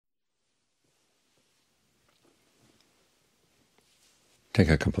Take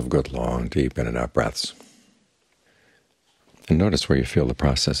a couple of good, long, deep in and out breaths, and notice where you feel the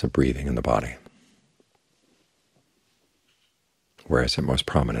process of breathing in the body. Where is it most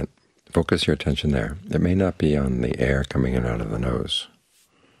prominent? Focus your attention there. It may not be on the air coming in and out of the nose.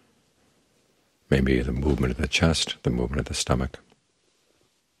 Maybe the movement of the chest, the movement of the stomach.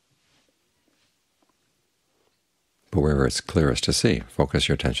 But wherever it's clearest to see, focus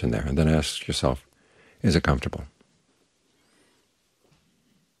your attention there, and then ask yourself, is it comfortable?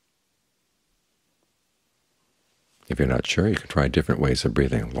 If you're not sure, you can try different ways of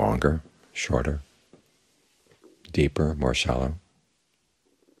breathing: longer, shorter, deeper, more shallow,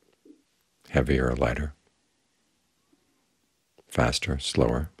 heavier or lighter, faster,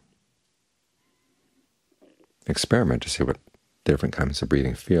 slower. Experiment to see what different kinds of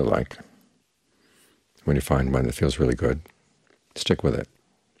breathing feel like. When you find one that feels really good, stick with it,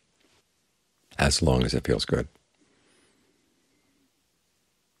 as long as it feels good.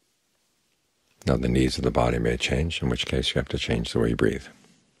 Now the needs of the body may change, in which case you have to change the way you breathe.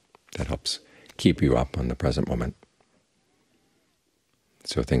 That helps keep you up on the present moment,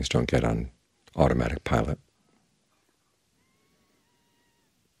 so things don't get on automatic pilot.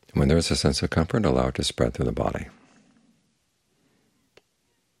 When there is a sense of comfort, allow it to spread through the body.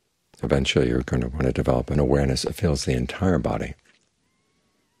 Eventually you're going to want to develop an awareness that fills the entire body,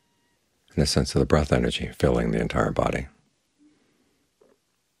 and a sense of the breath energy filling the entire body.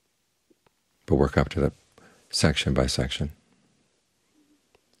 But work up to the section by section.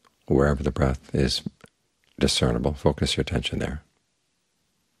 Wherever the breath is discernible, focus your attention there.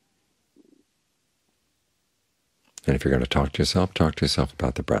 And if you're going to talk to yourself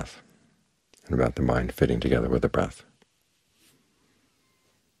about the breath and about the mind fitting together with the breath.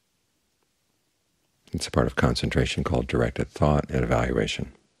 It's a part of concentration called directed thought and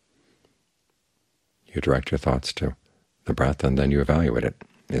evaluation. You direct your thoughts to the breath, and then you evaluate it.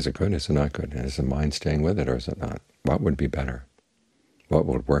 Is it good? Is it not good? Is the mind staying with it, or is it not? What would be better? What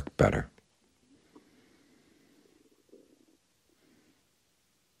would work better?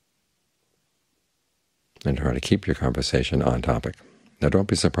 And try to keep your conversation on topic. Now don't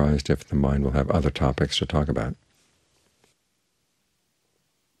be surprised if the mind will have other topics to talk about.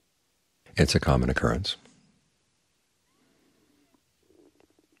 It's a common occurrence.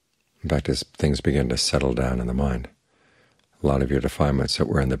 In fact, as things begin to settle down in the mind, a lot of your defilements that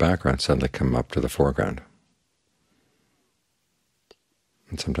were in the background suddenly come up to the foreground.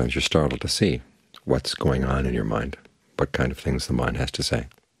 And sometimes you're startled to see what's going on in your mind, what kind of things the mind has to say.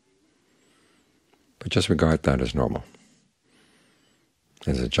 But just regard that as normal.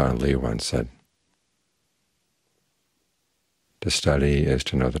 As John Lee once said, to study is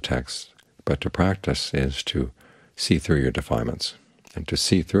to know the text, but to practice is to see through your defilements. And to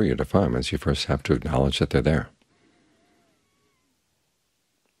see through your defilements, you first have to acknowledge that they're there,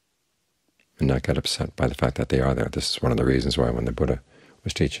 and not get upset by the fact that they are there. This is one of the reasons why when the Buddha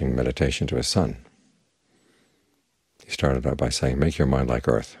was teaching meditation to his son, he started out by saying, make your mind like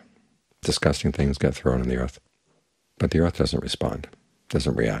earth. Disgusting things get thrown in the earth, but the earth doesn't respond,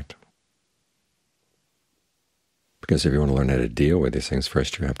 doesn't react. Because if you want to learn how to deal with these things,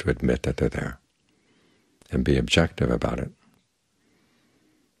 first you have to admit that they're there and be objective about it.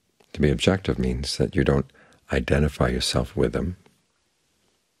 To be objective means that you don't identify yourself with them,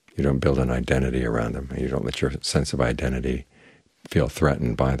 you don't build an identity around them, and you don't let your sense of identity feel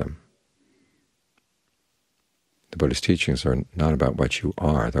threatened by them. The Buddha's teachings are not about what you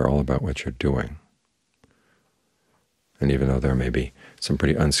are, they're all about what you're doing. And even though there may be some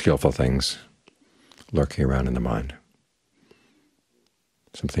pretty unskillful things lurking around in the mind,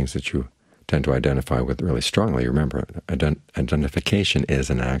 some things that you tend to identify with really strongly, remember, identification is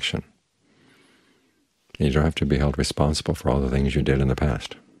an action. And you don't have to be held responsible for all the things you did in the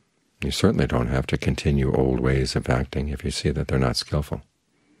past. You certainly don't have to continue old ways of acting if you see that they're not skillful.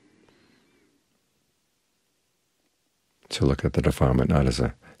 So look at the defilement not as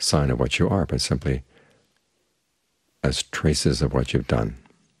a sign of what you are, but simply as traces of what you've done.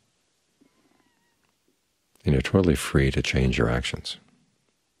 And you're totally free to change your actions.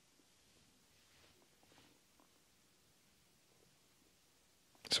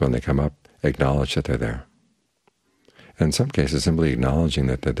 So when they come up, acknowledge that they're there. And in some cases, simply acknowledging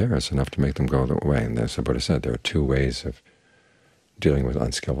that they're there is enough to make them go away. And as the Buddha said, there are two ways of dealing with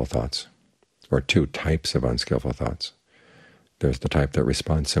unskillful thoughts, or two types of unskillful thoughts. There's the type that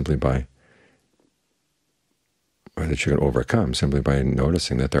responds simply by, or that you can overcome simply by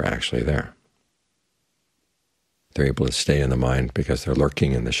noticing that they're actually there. They're able to stay in the mind because they're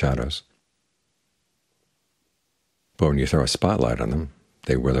lurking in the shadows. But when you throw a spotlight on them,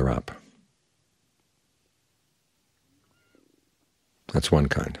 they wither up. That's one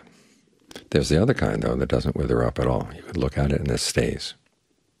kind. There's the other kind, though, that doesn't wither up at all. You could look at it and it stays.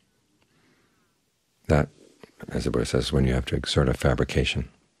 That, as the Buddha says, when you have to exert a fabrication.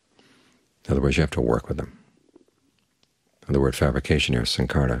 In other words, you have to work with them. The word fabrication here,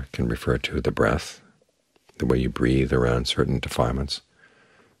 sankhara, can refer to the breath, the way you breathe around certain defilements,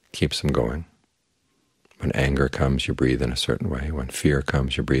 keeps them going. When anger comes, you breathe in a certain way. When fear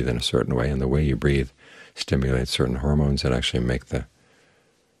comes, you breathe in a certain way. And the way you breathe stimulates certain hormones that actually make the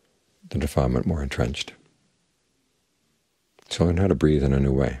defilement more entrenched. So learn how to breathe in a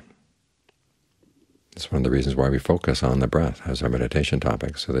new way. It's one of the reasons why we focus on the breath as our meditation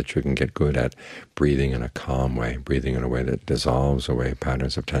topic, so that you can get good at breathing in a calm way, breathing in a way that dissolves away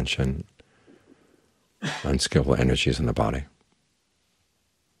patterns of tension, unskillful energies in the body.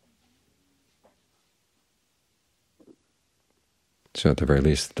 So at the very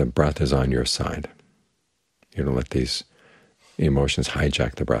least, the breath is on your side. You don't let these emotions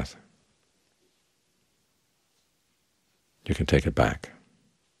hijack the breath. You can take it back.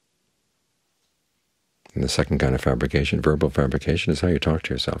 And the second kind of fabrication, verbal fabrication, is how you talk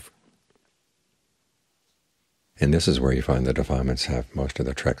to yourself. And this is where you find the defilements have most of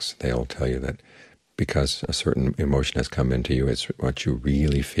the tricks. They'll tell you that because a certain emotion has come into you, it's what you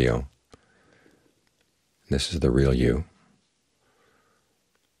really feel. This is the real you.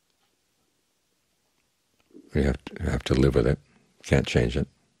 You have to live with it. You can't change it.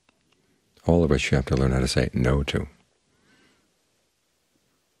 All of which you have to learn how to say no to.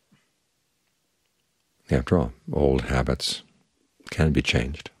 After all, old habits can be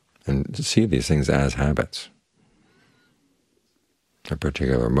changed, and to see these things as habits. A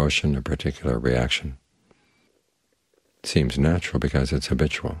particular emotion, a particular reaction seems natural because it's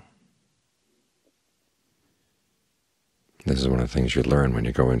habitual. This is one of the things you learn when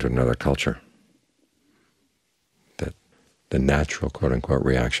you go into another culture, that the natural, quote-unquote,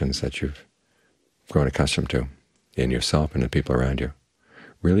 reactions that you've grown accustomed to in yourself and the people around you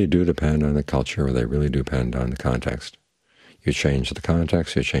really do depend on the culture, or they really do depend on the context. You change the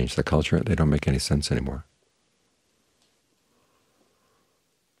context, you change the culture, they don't make any sense anymore.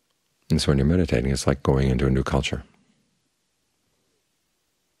 And so when you're meditating, it's like going into a new culture.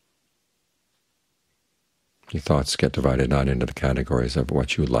 Your thoughts get divided not into the categories of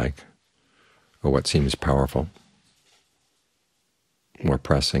what you like or what seems powerful, more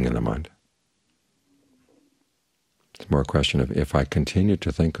pressing in the mind. It's more a question of, if I continue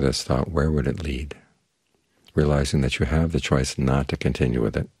to think this thought, where would it lead? Realizing that you have the choice not to continue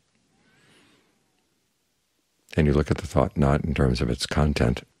with it. And you look at the thought not in terms of its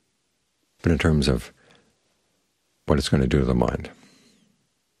content, but in terms of what it's going to do to the mind.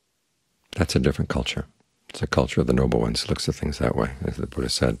 That's a different culture. It's a culture of the noble ones. It looks at things that way. As the Buddha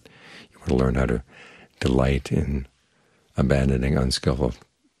said, you want to learn how to delight in abandoning unskillful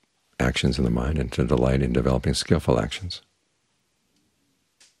actions in the mind and to delight in developing skillful actions.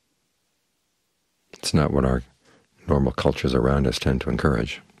 It's not what our normal cultures around us tend to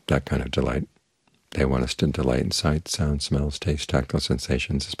encourage, that kind of delight. They want us to delight in sight, sound, smells, taste, tactile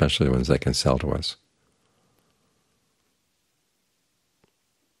sensations, especially the ones they can sell to us.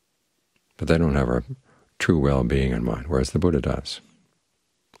 But they don't have our true well-being in mind, whereas the Buddha does.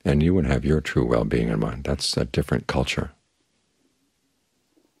 And you would have your true well-being in mind. That's a different culture.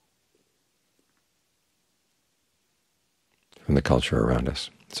 From the culture around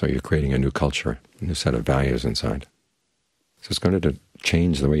us. So you're creating a new culture, a new set of values inside. So it's going to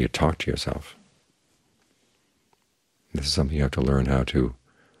change the way you talk to yourself. This is something you have to learn how to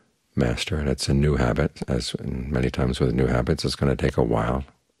master, and it's a new habit. As many times with new habits, it's going to take a while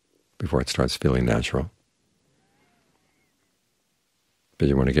before it starts feeling natural. But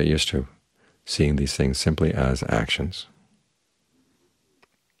you want to get used to seeing these things simply as actions.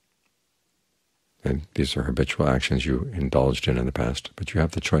 And these are habitual actions you indulged in the past, but you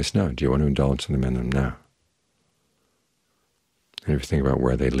have the choice now. Do you want to indulge them in them now? And if you think about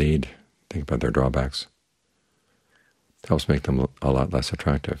where they lead, think about their drawbacks, it helps make them a lot less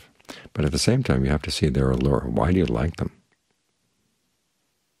attractive. But at the same time, you have to see their allure. Why do you like them?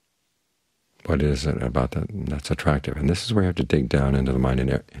 What is it about that that's attractive? And this is where you have to dig down into the mind in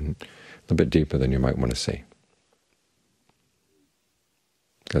a little bit deeper than you might want to see.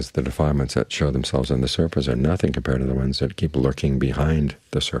 Because the defilements that show themselves on the surface are nothing compared to the ones that keep lurking behind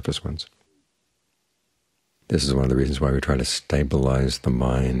the surface ones. This is one of the reasons why we try to stabilize the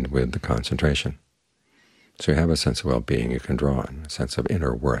mind with the concentration. So you have a sense of well-being you can draw on, a sense of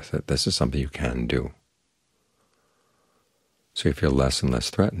inner worth, that this is something you can do. So you feel less and less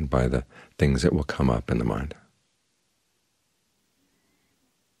threatened by the things that will come up in the mind.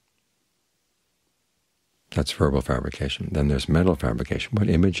 That's verbal fabrication. Then there's mental fabrication. What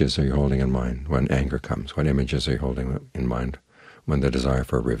images are you holding in mind when anger comes? What images are you holding in mind when the desire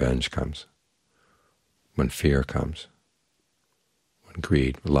for revenge comes? When fear comes? When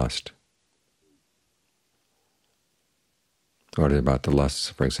greed, lust? What about the lusts,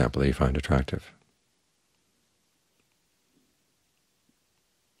 for example, that you find attractive?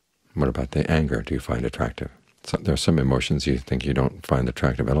 What about the anger do you find attractive? So there are some emotions you think you don't find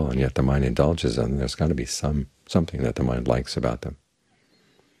attractive at all, and yet the mind indulges in them. There's got to be something that the mind likes about them.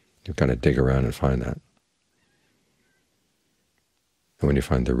 You've got to dig around and find that. And when you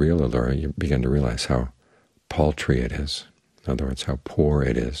find the real allure, you begin to realize how paltry it is. In other words, how poor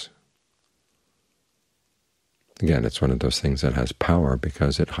it is. Again, it's one of those things that has power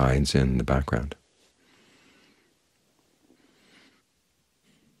because it hides in the background.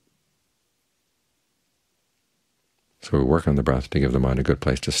 So we work on the breath to give the mind a good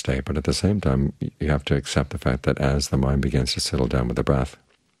place to stay, but at the same time you have to accept the fact that as the mind begins to settle down with the breath,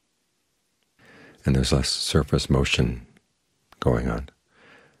 and there's less surface motion going on,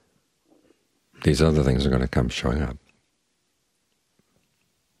 these other things are going to come showing up.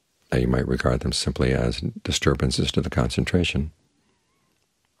 Now you might regard them simply as disturbances to the concentration,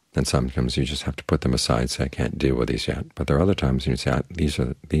 and sometimes you just have to put them aside, say, I can't deal with these yet. But there are other times when you say,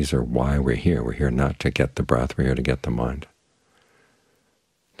 these are why we're here. We're here not to get the breath, we're here to get the mind,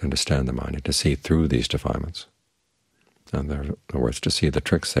 to understand the mind, and to see through these defilements. In other words, to see the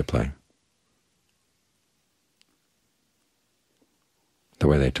tricks they play, the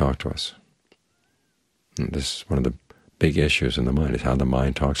way they talk to us. And this is one of the big issues in the mind, is how the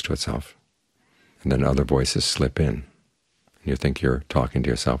mind talks to itself. And then other voices slip in. You think you're talking to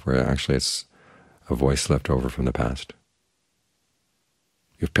yourself, where actually it's a voice left over from the past.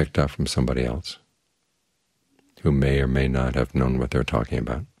 You've picked up from somebody else who may or may not have known what they're talking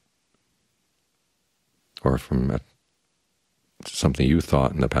about, or from something you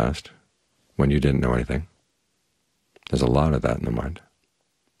thought in the past when you didn't know anything. There's a lot of that in the mind.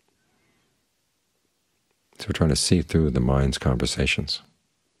 So we're trying to see through the mind's conversations.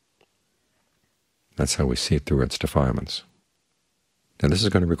 That's how we see through its defilements. And this is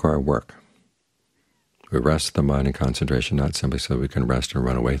going to require work. We rest the mind in concentration not simply so that we can rest and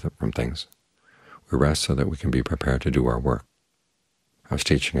run away from things. We rest so that we can be prepared to do our work. I was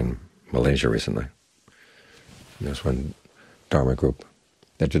teaching in Malaysia recently. There's one Dharma group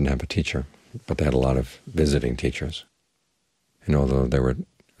that didn't have a teacher, but they had a lot of visiting teachers. And although they were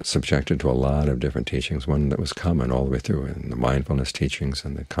subjected to a lot of different teachings, one that was common all the way through in the mindfulness teachings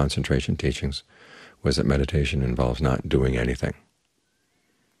and the concentration teachings was that meditation involves not doing anything,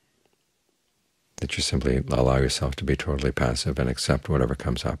 that you simply allow yourself to be totally passive and accept whatever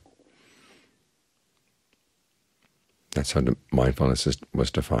comes up. That's how mindfulness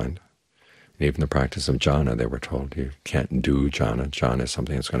was defined. And even the practice of jhana, they were told, you can't do jhana. Jhana is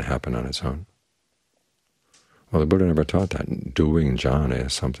something that's going to happen on its own. Well, the Buddha never taught that. Doing jhana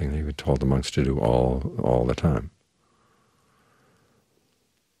is something that he told the monks to do all the time.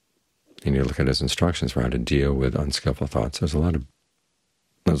 And you look at his instructions for how to deal with unskillful thoughts. There's a lot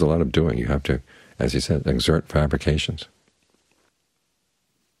of doing. You have to, as he said, exert fabrications.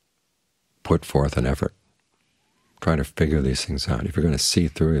 Put forth an effort. Try to figure these things out. If you're going to see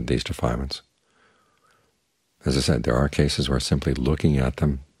through these defilements, as I said, there are cases where simply looking at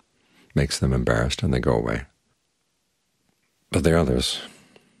them makes them embarrassed and they go away. But there are others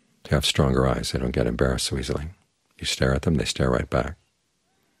who have stronger eyes. They don't get embarrassed so easily. You stare at them, they stare right back.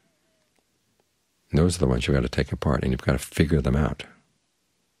 And those are the ones you've got to take apart, and you've got to figure them out.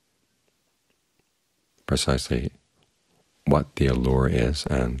 Precisely what the allure is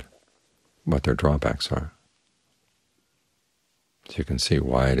and what their drawbacks are. So you can see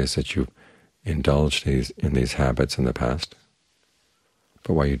why it is that you've indulged in these habits in the past,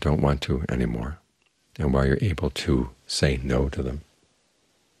 but why you don't want to anymore, and why you're able to say no to them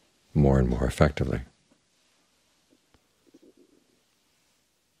more and more effectively.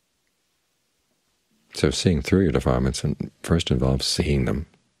 So seeing through your defilements first involves seeing them,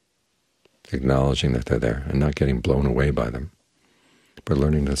 acknowledging that they're there, and not getting blown away by them, but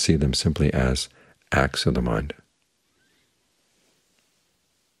learning to see them simply as acts of the mind,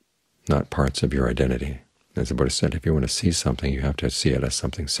 not parts of your identity. As the Buddha said, if you want to see something, you have to see it as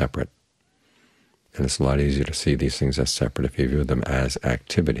something separate. And it's a lot easier to see these things as separate if you view them as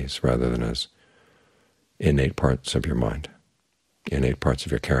activities rather than as innate parts of your mind, innate parts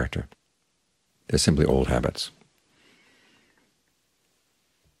of your character. They're simply old habits.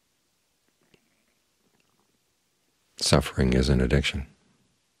 Suffering is an addiction.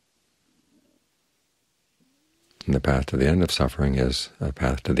 And the path to the end of suffering is a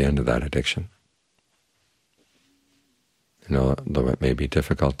path to the end of that addiction. Though it may be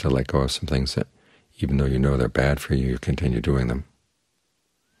difficult to let go of some things that, even though you know they're bad for you, you continue doing them.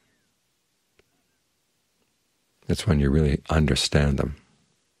 It's when you really understand them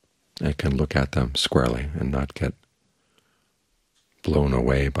and can look at them squarely and not get blown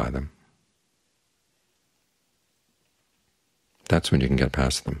away by them. That's when you can get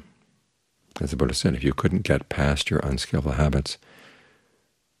past them. As the Buddha said, if you couldn't get past your unskillful habits,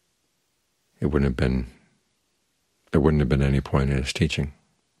 there wouldn't have been any point in his teaching.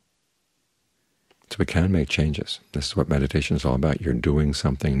 So we can make changes. This is what meditation is all about. You're doing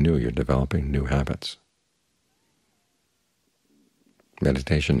something new. You're developing new habits.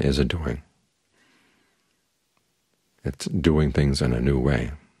 Meditation is a doing. It's doing things in a new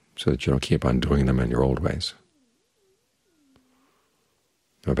way so that you don't keep on doing them in your old ways.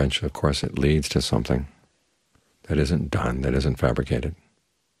 Eventually, of course, it leads to something that isn't done, that isn't fabricated.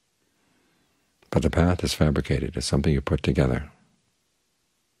 But the path is fabricated. It's something you put together.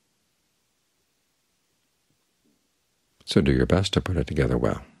 So do your best to put it together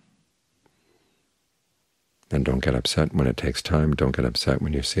well. And don't get upset when it takes time. Don't get upset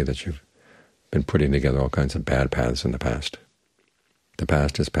when you see that you've been putting together all kinds of bad paths in the past. The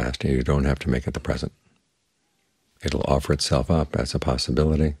past is past, and you don't have to make it the present. It'll offer itself up as a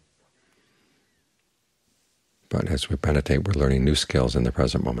possibility. But as we meditate, we're learning new skills in the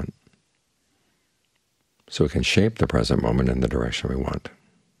present moment, so we can shape the present moment in the direction we want.